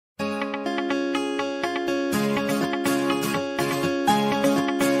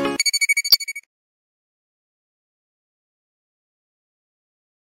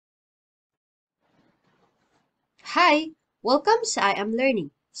Hi! Welcome sa I Am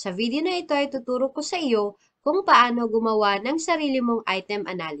Learning. Sa video na ito ay tuturo ko sa iyo kung paano gumawa ng sarili mong item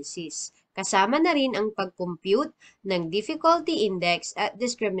analysis. Kasama na rin ang pag-compute ng difficulty index at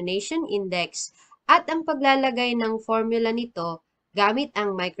discrimination index at ang paglalagay ng formula nito gamit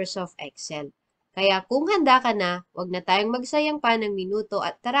ang Microsoft Excel. Kaya kung handa ka na, huwag na tayong magsayang pa ng minuto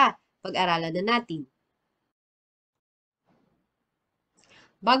at tara, pag-aralan na natin.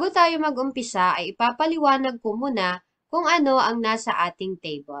 Bago tayo mag-umpisa ay ipapaliwanag ko muna kung ano ang nasa ating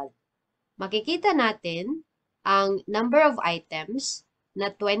table. Makikita natin ang number of items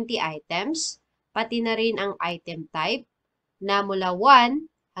na 20 items, pati na rin ang item type na mula 1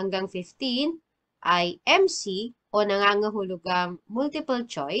 hanggang 15 ay MC o nangangahulugang multiple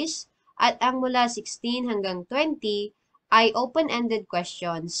choice at ang mula 16 hanggang 20 ay open-ended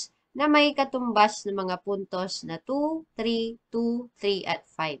questions na may katumbas ng mga puntos na 2, 3, 2, 3 at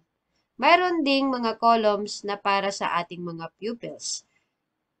 5. Mayroon ding mga columns na para sa ating mga pupils.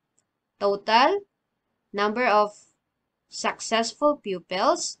 Total, number of successful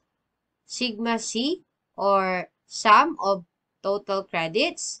pupils, sigma C or sum of total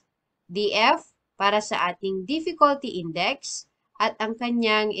credits, DF para sa ating difficulty index at ang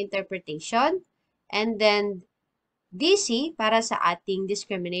kanyang interpretation, and then DC para sa ating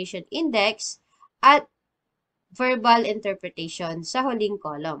discrimination index at verbal interpretation sa huling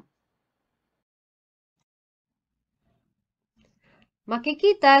column.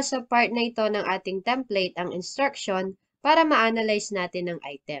 Makikita sa part na ito ng ating template ang instruction para ma-analyze natin ang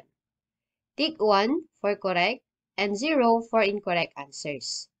item. Tick 1 for correct and 0 for incorrect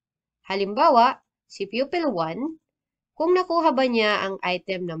answers. Halimbawa, si pupil 1, kung nakuha ba niya ang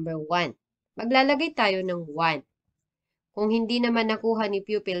item number 1, maglalagay tayo ng 1. Kung hindi naman nakuha ni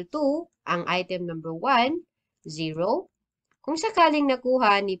pupil 2 ang item number 1, 0. Kung sakaling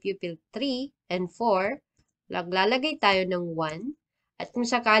nakuha ni pupil 3 and 4, maglalagay tayo ng 1. At kung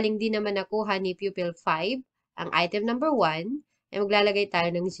sakaling di naman nakuha ni pupil 5 ang item number 1, ay maglalagay tayo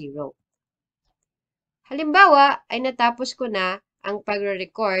ng 0. Halimbawa, ay natapos ko na ang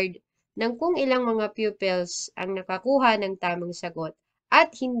pagre-record ng kung ilang mga pupils ang nakakuha ng tamang sagot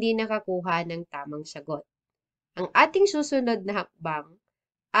at hindi nakakuha ng tamang sagot. Ang ating susunod na hakbang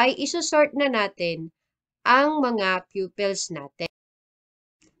ay isusort na natin ang mga pupils natin.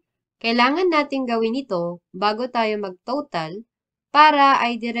 Kailangan natin gawin ito bago tayo mag-total para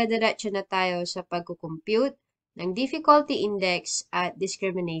ay dire-diretso na tayo sa pag-compute ng difficulty index at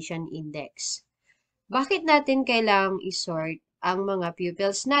discrimination index. Bakit natin kailangang isort ang mga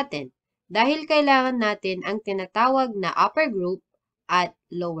pupils natin? Dahil kailangan natin ang tinatawag na upper group at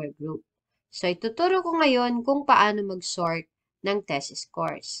lower group. So, ituturo ko ngayon kung paano mag-sort ng test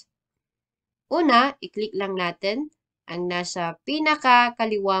scores. Una, i-click lang natin ang nasa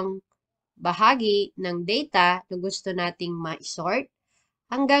pinakakaliwang bahagi ng data na gusto nating ma-sort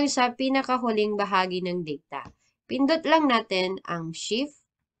hanggang sa pinakahuling bahagi ng data. Pindot lang natin ang shift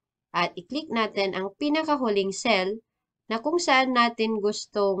at i-click natin ang pinakahuling cell na kung saan natin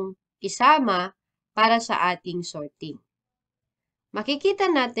gustong isama para sa ating sorting. Makikita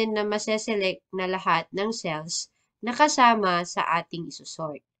natin na maseselect na lahat ng cells na kasama sa ating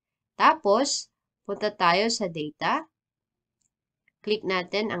isusort. Tapos, punta tayo sa data. Click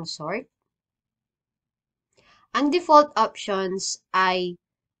natin ang sort. Ang default options ay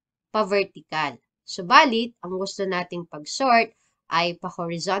pa-vertical. Subalit, ang gusto nating pag-sort ay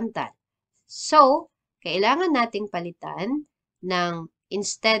pa-horizontal. So, kailangan nating palitan ng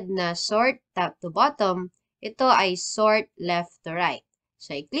instead na sort top to bottom, ito ay sort left to right.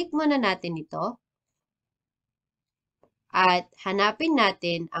 So, i-click muna natin ito. At hanapin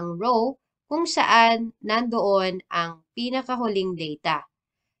natin ang row kung saan nandoon ang pinakahuling data.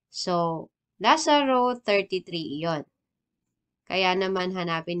 So, nasa row 33 iyon. Kaya naman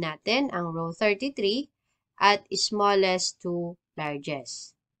hanapin natin ang row 33 at smallest to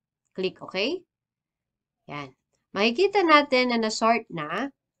largest. Click OK. Yan. Makikita natin na nasort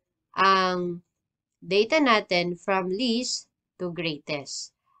na ang data natin from least to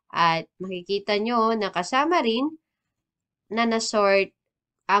greatest. At makikita nyo na kasama rin na nasort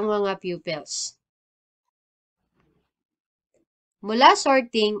ang mga pupils. Mula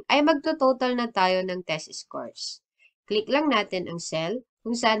sorting ay magtototal na tayo ng test scores. Click lang natin ang cell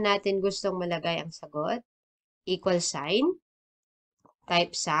kung saan natin gustong malagay ang sagot, equal sign,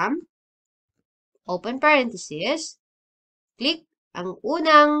 type sum, open parenthesis, click ang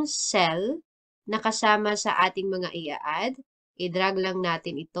unang cell na kasama sa ating mga i-add, i-drag lang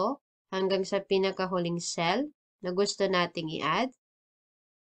natin ito hanggang sa pinakahuling cell na gusto nating i-add.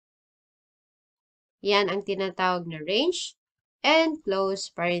 Yan ang tinatawag na range and close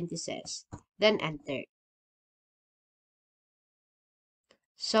parenthesis. Then enter.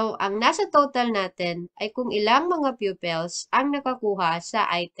 So, ang nasa total natin ay kung ilang mga pupils ang nakakuha sa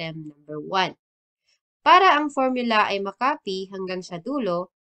item number 1. Para ang formula ay makopy hanggang sa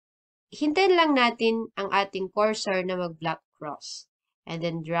dulo, hintayin lang natin ang ating cursor na mag-black cross. And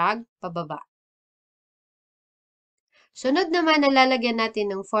then drag pababa. Sunod naman na lalagyan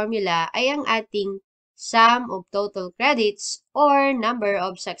natin ng formula ay ang ating sum of total credits or number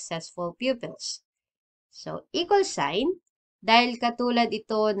of successful pupils. So, equal sign, dahil katulad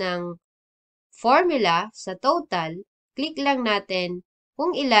ito ng formula sa total, click lang natin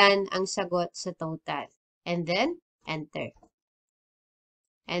kung ilan ang sagot sa total. And then, enter.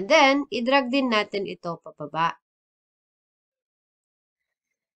 And then, i-drag din natin ito pababa.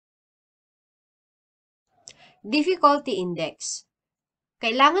 Difficulty index.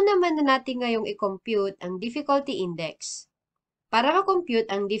 Kailangan naman na natin ngayong i-compute ang difficulty index. Para ma-compute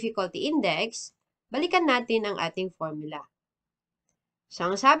ang difficulty index, balikan natin ang ating formula. So,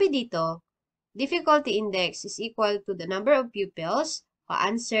 ang sabi dito, difficulty index is equal to the number of pupils who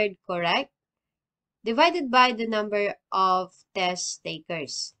answered correct divided by the number of test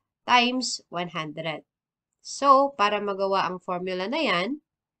takers times 100. So, para magawa ang formula na yan,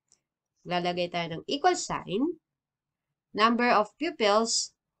 lalagay tayo ng equal sign, number of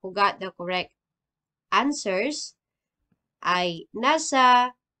pupils who got the correct answers ay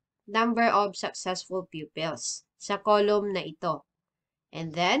nasa number of successful pupils sa column na ito.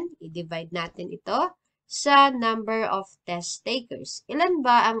 And then, i-divide natin ito sa number of test takers. Ilan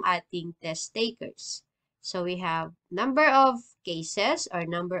ba ang ating test takers? So, we have number of cases or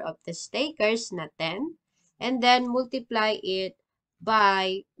number of test takers na 10. And then, multiply it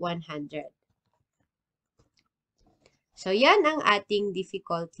by 100. So, yan ang ating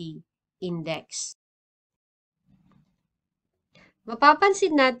difficulty index.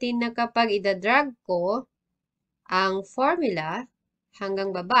 Mapapansin natin na kapag ida-drag ko ang formula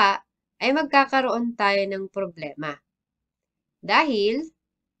hanggang baba, ay magkakaroon tayo ng problema. Dahil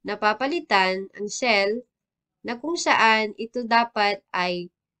napapalitan ang cell na kung saan ito dapat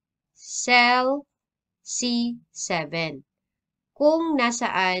ay cell C7 kung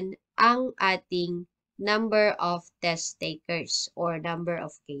nasaan ang ating number of test takers or number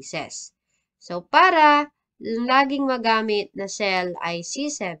of cases. So, para laging magamit na cell ay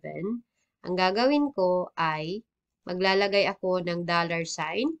C7, ang gagawin ko ay maglalagay ako ng dollar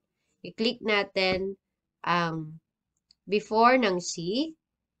sign. I-click natin ang before ng C.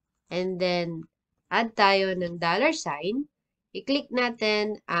 And then, add tayo ng dollar sign. I-click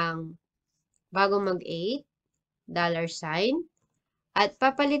natin ang bago mag-8, dollar sign. At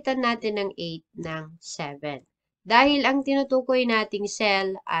papalitan natin ng 8 ng 7. Dahil ang tinutukoy nating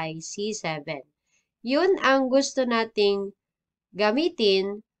cell ay C7. Yun ang gusto nating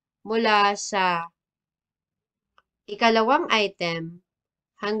gamitin mula sa ikalawang item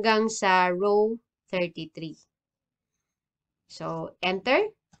hanggang sa row 33. So,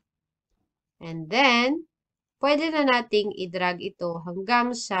 enter. And then, pwede na nating i-drag ito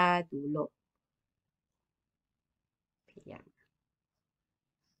hanggang sa dulo. Ayan.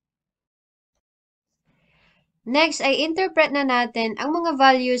 Next ay interpret na natin ang mga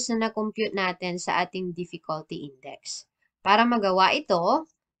values na na-compute natin sa ating difficulty index. Para magawa ito,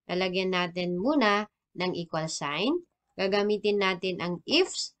 lalagyan natin muna ng equal sign. Gagamitin natin ang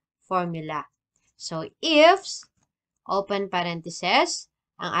ifs formula. So, ifs, open parentheses,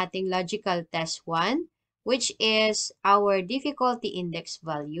 ang ating logical test 1, which is our difficulty index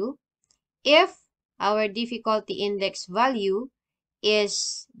value. If our difficulty index value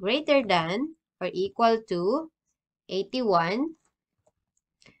is greater than or equal to 81,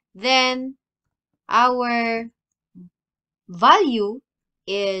 then our value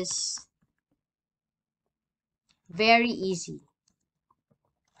is very easy.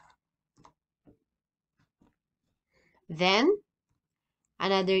 Then,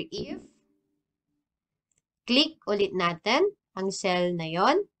 another if, click ulit natin ang cell na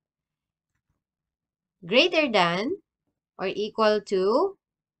yon, greater than or equal to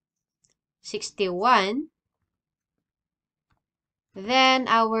 61, then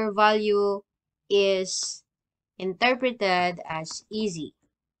our value is interpreted as easy.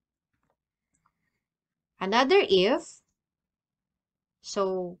 Another if,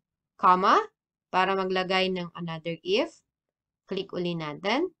 so, comma, para maglagay ng another if, click uli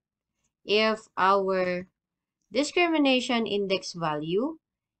natin. If our discrimination index value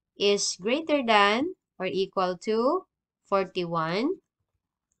is greater than or equal to 41,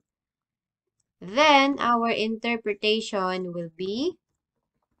 then our interpretation will be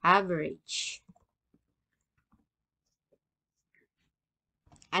average.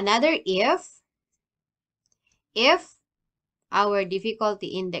 Another if our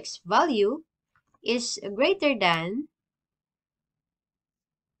difficulty index value is greater than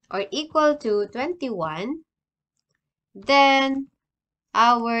or equal to 21, then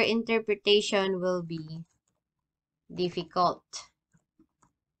our interpretation will be difficult.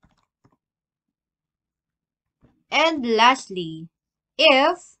 And lastly,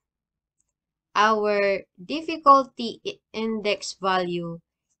 if our difficulty index value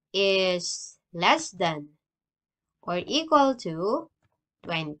is less than or equal to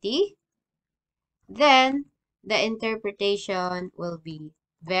 20, then the interpretation will be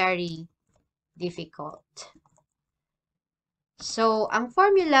very difficult. So, ang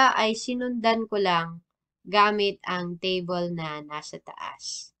formula ay sinundan ko lang gamit ang table na nasa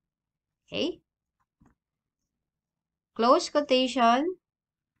taas. Okay? Close quotation,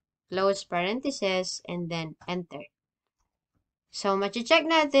 close parenthesis, and then enter. So, mache-check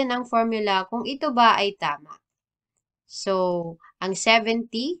natin ang formula kung ito ba ay tama. So, ang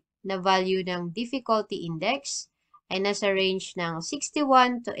 70 na value ng difficulty index ay nasa range ng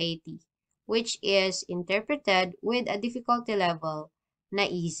 61 to 80, which is interpreted with a difficulty level na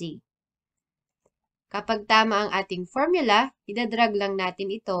easy. Kapag tama ang ating formula, idadrag lang natin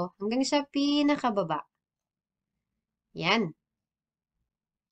ito hanggang sa pinakababa. Yan.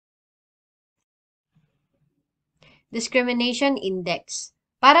 Discrimination index.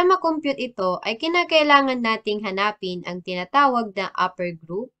 Para makompute ito, ay kinakailangan nating hanapin ang tinatawag na upper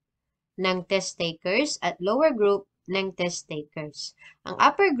group ng test takers at lower group ng test takers. Ang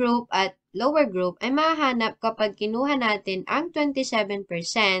upper group at lower group ay mahahanap kapag kinuha natin ang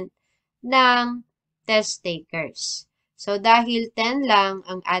 27% ng test takers. So, dahil 10 lang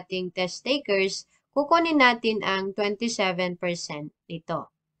ang ating test takers, kukunin natin ang 27%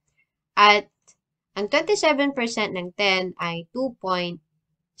 nito. At ang 27% ng 10 ay 2.7.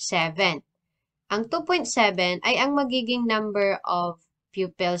 Ang 2.7 ay ang magiging number of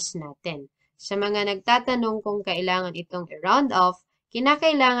pupils natin. Sa mga nagtatanong kung kailangan itong i-round off,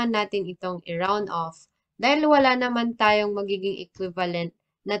 kinakailangan natin itong i-round off dahil wala naman tayong magiging equivalent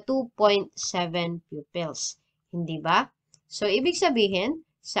na 2.7 pupils. Hindi ba? So, ibig sabihin,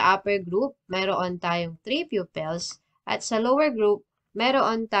 sa upper group, mayroon tayong 3 pupils at sa lower group,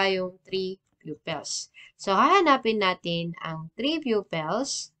 mayroon tayong 3 pupils. So, hahanapin natin ang 3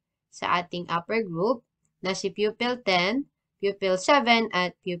 pupils sa ating upper group na si pupil 10, pupil 7,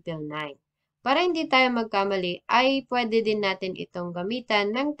 at pupil 9. Para hindi tayo magkamali, ay pwede din natin itong gamitan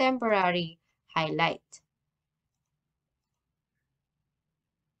ng temporary highlight.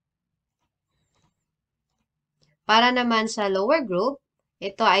 Para naman sa lower group,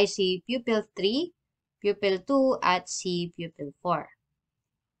 ito ay si pupil 3, pupil 2, at si pupil 4.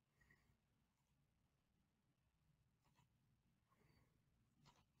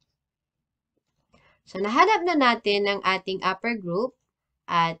 So, nahanap na natin ang ating upper group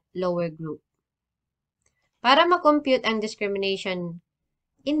at lower group. Para ma-compute ang discrimination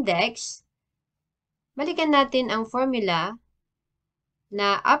index, balikan natin ang formula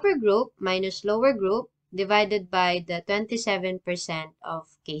na upper group minus lower group divided by the 27% of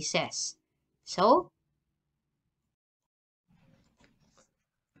cases. So,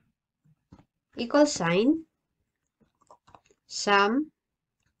 equal sign, sum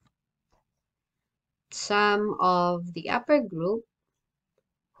of the upper group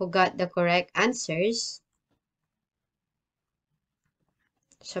who got the correct answers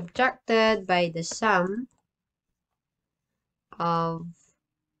subtracted by the sum of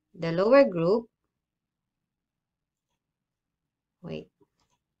the lower group.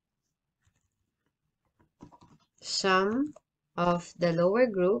 Sum of the lower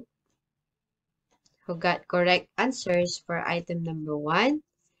group who got correct answers for item number 1,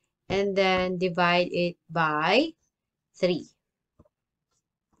 and then divide it by 3.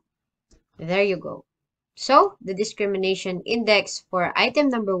 There you go. So, the discrimination index for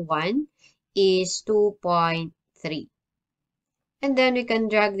item number 1 is 2.3. And then we can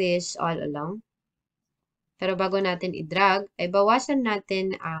drag this all along. Pero bago natin i-drag, ay bawasan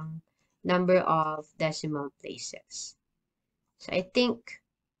natin ang number of decimal places. So, I think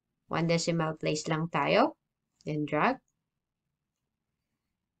 1 decimal place lang tayo. Then drag.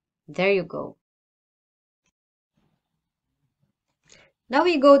 There you go. Now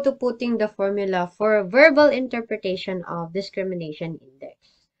we go to putting the formula for verbal interpretation of discrimination index.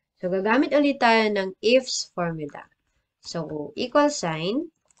 So, gagamit ulit tayo ng ifs formula. So, equal sign,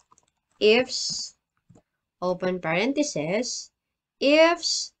 ifs, open parenthesis,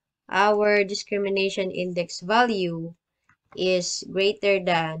 ifs our discrimination index value is greater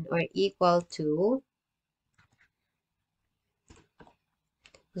than or equal to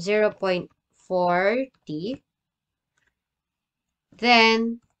 0.40,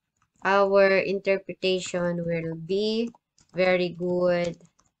 then our interpretation will be very good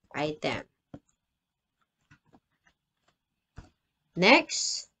item.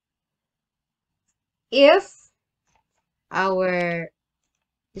 Next, if our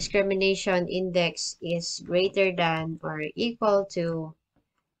discrimination index is greater than or equal to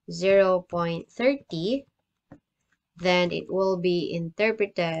 0.30, then it will be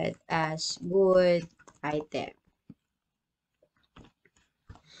interpreted as good item.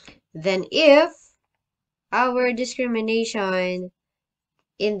 Then if our discrimination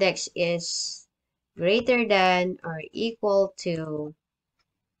index is greater than or equal to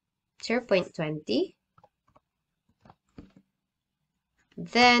 0.20,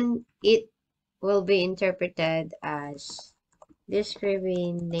 then it will be interpreted as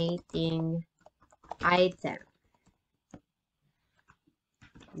discriminating item.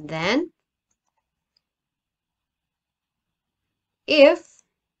 Then, if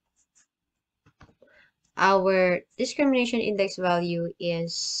our discrimination index value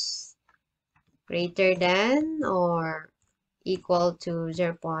is greater than or equal to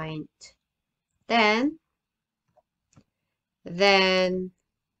 0.10, then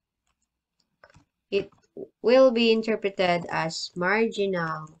it will be interpreted as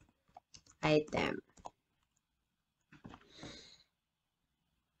marginal item.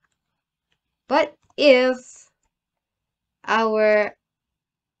 But if our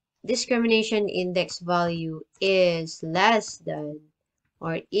discrimination index value is less than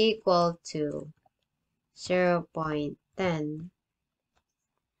or equal to 0.10,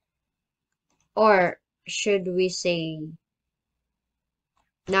 or should we say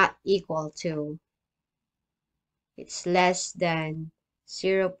not equal to, it's less than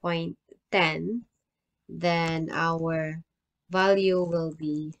 0.10, then our value will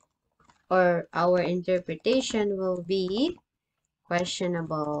be, or our interpretation will be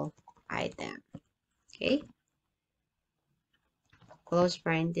questionable item. Okay? Close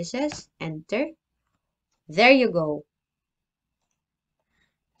parenthesis, enter. There you go.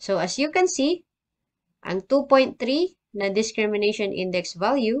 So as you can see, ang 2.3 na discrimination index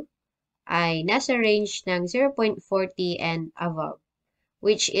value ay nasa range ng 0.40 and above,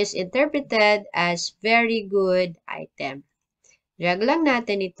 which is interpreted as very good item. Drag lang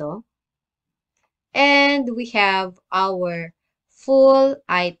natin ito. And we have our full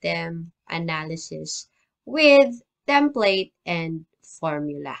item analysis with template and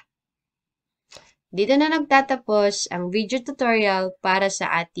formula. Dito na nagtatapos ang video tutorial para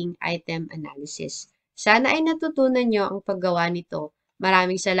sa ating item analysis. Sana ay natutunan nyo ang paggawa nito.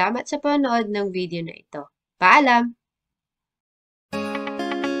 Maraming salamat sa panonood ng video na ito. Paalam!